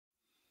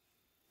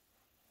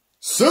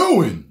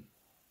Suing.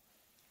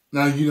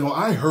 Now,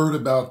 I heard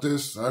about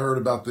this. I heard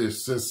about the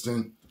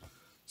assistant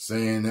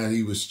saying that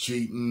he was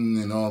cheating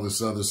and all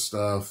this other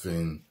stuff.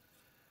 And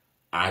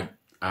I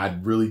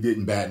really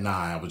didn't bat an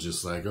eye. I was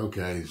just like,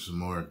 okay, some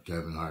more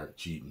Kevin Hart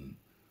cheating.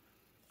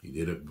 He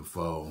did it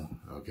before.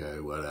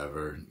 Okay,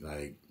 whatever.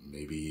 Like,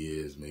 maybe he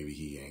is, maybe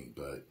he ain't.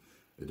 But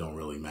it don't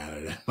really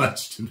matter that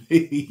much to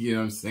me. You know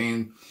what I'm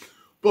saying?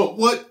 But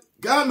what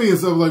got me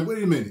is I was like,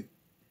 wait a minute.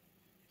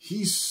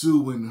 He's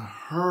suing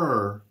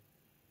her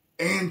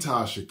and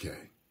Tasha K.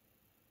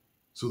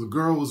 So the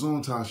girl was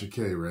on Tasha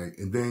K, right?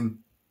 And then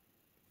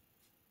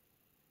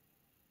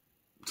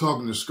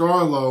talking to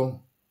Scarlo,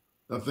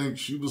 I think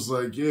she was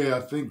like, yeah,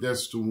 I think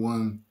that's the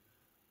one.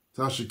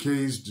 Tasha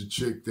K's the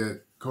chick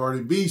that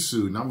Cardi B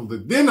sued. And I was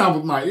like, then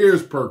my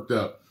ears perked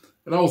up.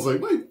 And I was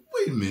like, wait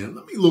a minute.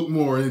 Let me look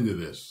more into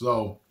this.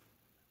 So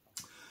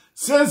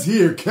says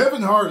here,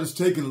 Kevin Hart is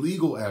taking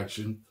legal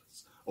action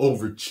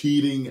over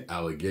cheating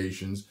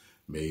allegations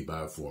made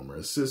by a former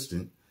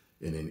assistant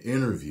in an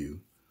interview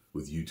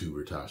with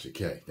YouTuber Tasha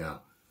K.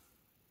 Now,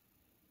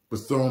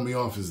 what's throwing me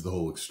off is the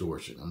whole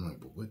extortion. I'm like,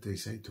 but what they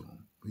say to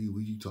him? What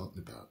are you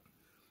talking about?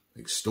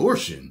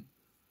 Extortion?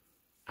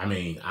 I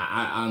mean,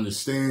 I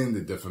understand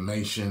the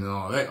defamation and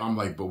all that. I'm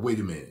like, but wait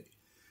a minute.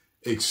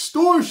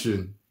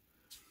 Extortion?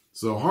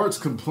 So Hart's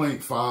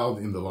complaint filed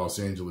in the Los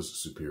Angeles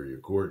Superior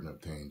Court and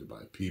obtained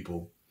by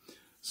People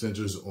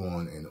centers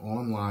on an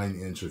online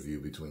interview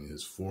between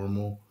his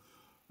formal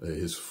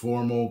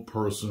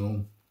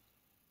personal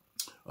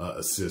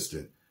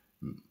assistant,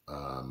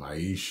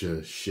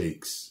 Maisha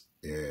Shakes,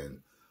 and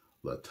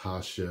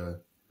Latasha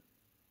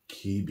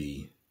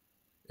Kibi,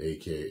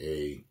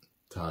 a.k.a.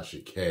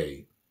 Tasha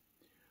K.,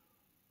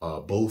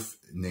 both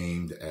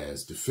named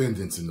as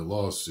defendants in the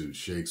lawsuit.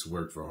 Shakes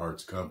worked for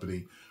Hart's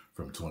company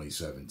from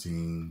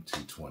 2017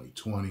 to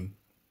 2020.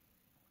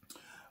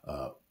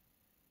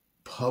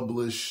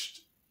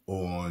 Published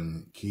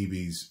on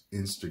Kibi's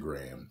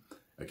Instagram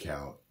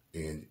account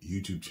and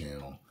YouTube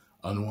channel,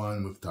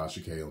 Unwind with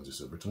Tasha K, on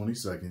December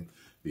 22nd.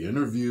 The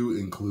interview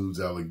includes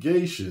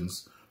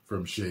allegations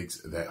from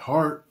Shakes that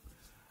Hart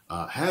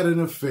had an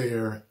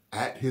affair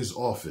at his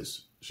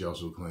office. She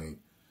also claimed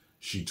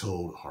she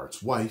told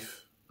Hart's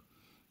wife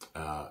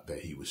that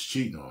he was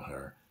cheating on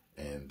her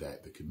and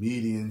that the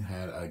comedian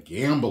had a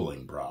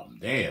gambling problem.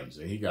 Damn,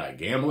 so he got a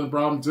gambling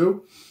problem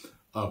too?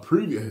 For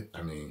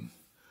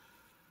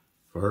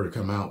her to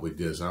come out with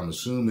this, I'm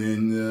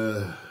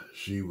assuming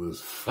she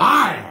was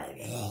fired.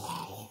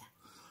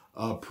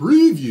 A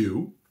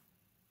preview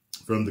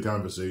from the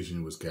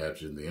conversation was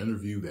captioned, the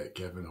interview that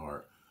Kevin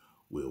Hart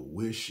will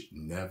wish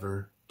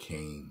never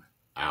came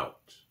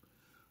out.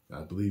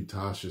 I believe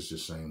Tasha's the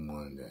same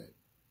one that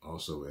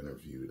also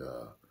interviewed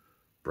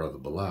Brother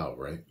Bilal,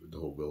 right? The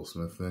whole Will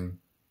Smith thing.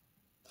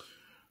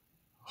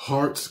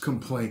 Hart's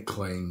complaint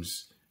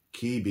claims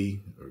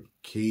Kibi, or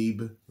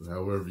Keeb,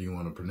 however you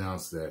want to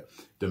pronounce that,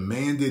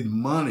 demanded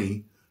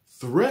money,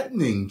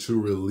 threatening to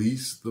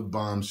release the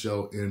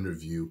bombshell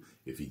interview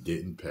if he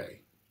didn't pay.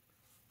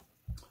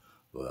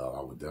 Well,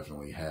 I would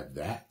definitely have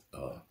that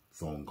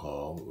phone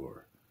call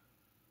or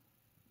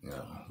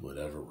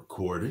whatever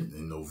recorded.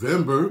 In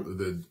November,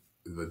 the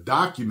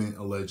document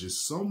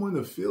alleges someone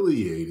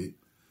affiliated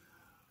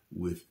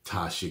with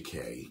Tasha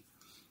K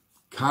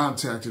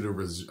contacted a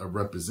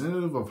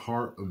representative of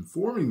Hart,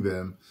 informing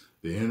them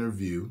the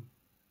interview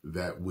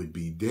that would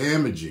be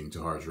damaging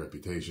to Hart's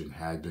reputation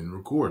had been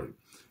recorded.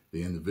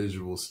 The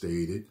individual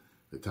stated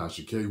that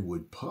Tasha K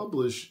would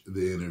publish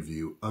the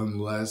interview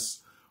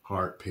unless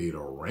Hart paid a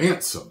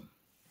ransom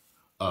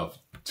of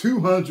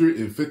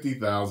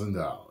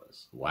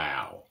 $250,000.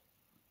 Wow.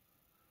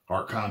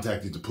 Hart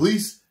contacted the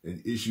police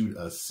and issued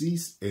a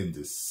cease and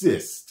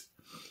desist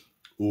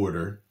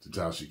order to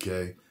Tasha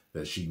K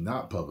that she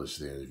not publish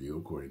the interview.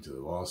 According to the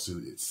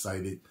lawsuit, it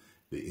cited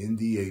the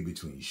NDA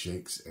between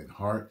Shakes and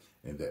Hart,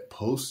 and that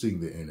posting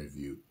the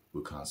interview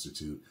would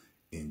constitute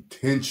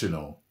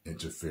intentional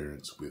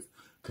interference with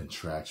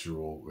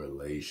contractual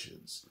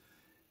relations.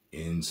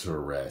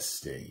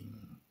 Interesting.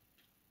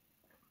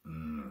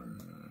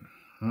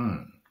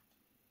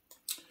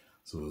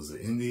 So it was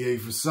an NDA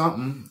for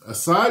something.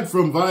 Aside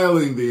from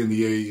violating the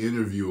NDA,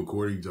 interview,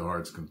 according to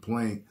Hart's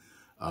complaint,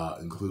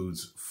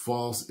 includes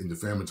false and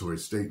defamatory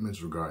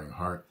statements regarding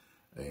Hart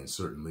and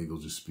certain legal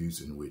disputes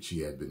in which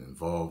he had been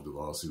involved. The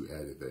lawsuit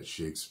added that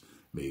Shakes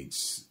made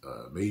statements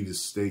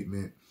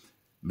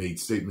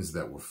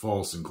that were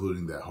false,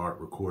 including that Hart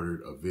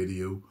recorded a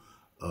video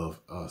of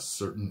a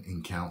certain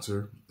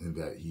encounter and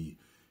that he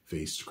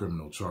faced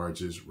criminal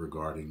charges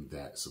regarding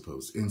that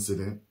supposed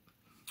incident.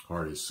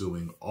 Hart is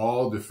suing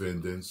all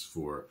defendants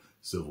for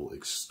civil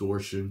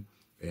extortion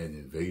and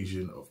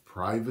invasion of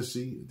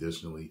privacy.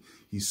 Additionally,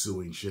 he's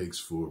suing Shakes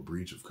for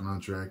breach of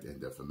contract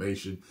and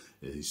defamation,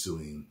 and he's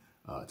suing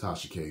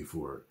Tasha K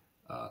for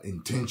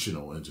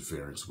intentional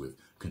interference with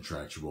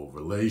contractual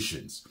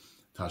relations.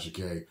 Tasha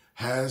K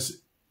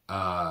has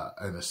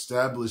an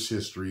established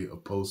history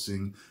of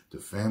posting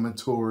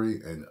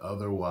defamatory and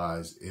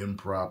otherwise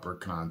improper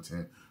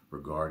content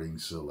regarding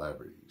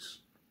celebrities.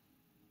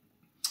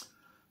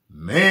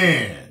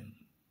 Man,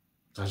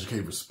 Tasha K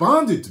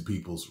responded to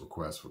people's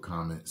requests for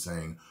comment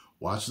saying,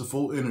 watch the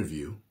full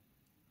interview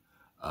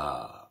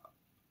on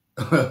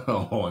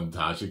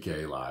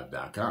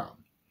TashaKLive.com.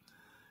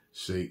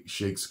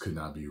 Shakes could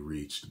not be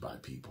reached by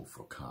people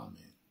for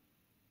comment.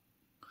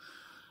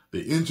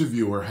 The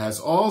interviewer has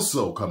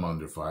also come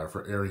under fire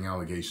for airing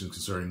allegations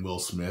concerning Will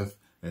Smith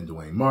and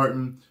Dwayne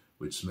Martin,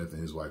 which Smith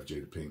and his wife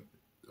Jada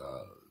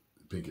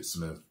Pinkett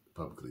Smith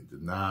publicly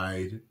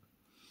denied.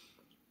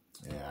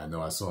 And I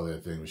know I saw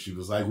that thing where she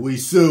was like, we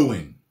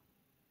suing.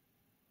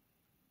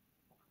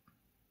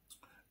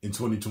 In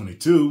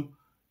 2022,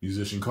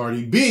 musician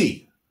Cardi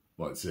B,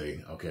 let's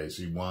say, okay,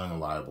 she won a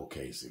liable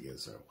case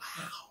against her.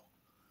 Wow.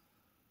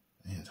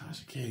 Man,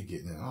 Tasha K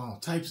getting in all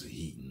types of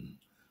heat and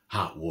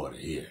hot water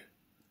here.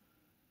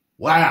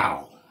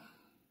 Wow.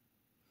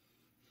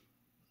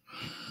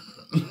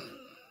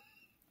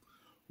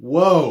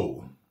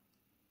 Whoa.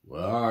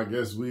 Well, I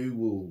guess we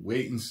will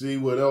wait and see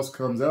what else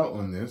comes out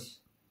on this.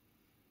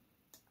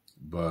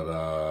 But,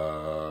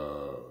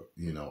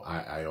 you know,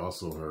 I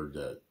also heard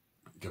that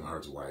Kevin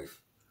Hart's wife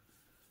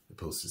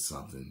posted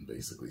something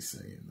basically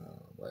saying,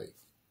 like,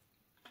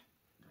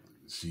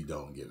 she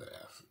don't give a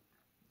F.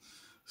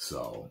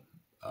 So,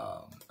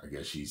 I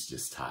guess she's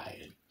just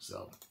tired.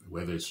 So,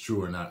 whether it's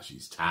true or not,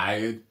 she's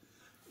tired.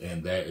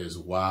 And that is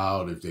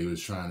wild if they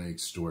was trying to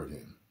extort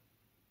him.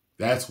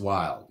 That's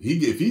wild.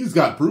 If he's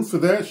got proof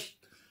of that,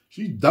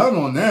 she's done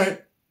on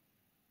that.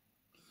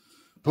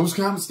 Post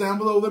comments down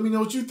below. Let me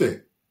know what you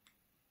think.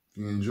 If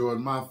you enjoyed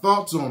my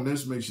thoughts on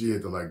this, make sure you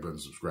hit the like button,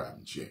 subscribe,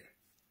 and share.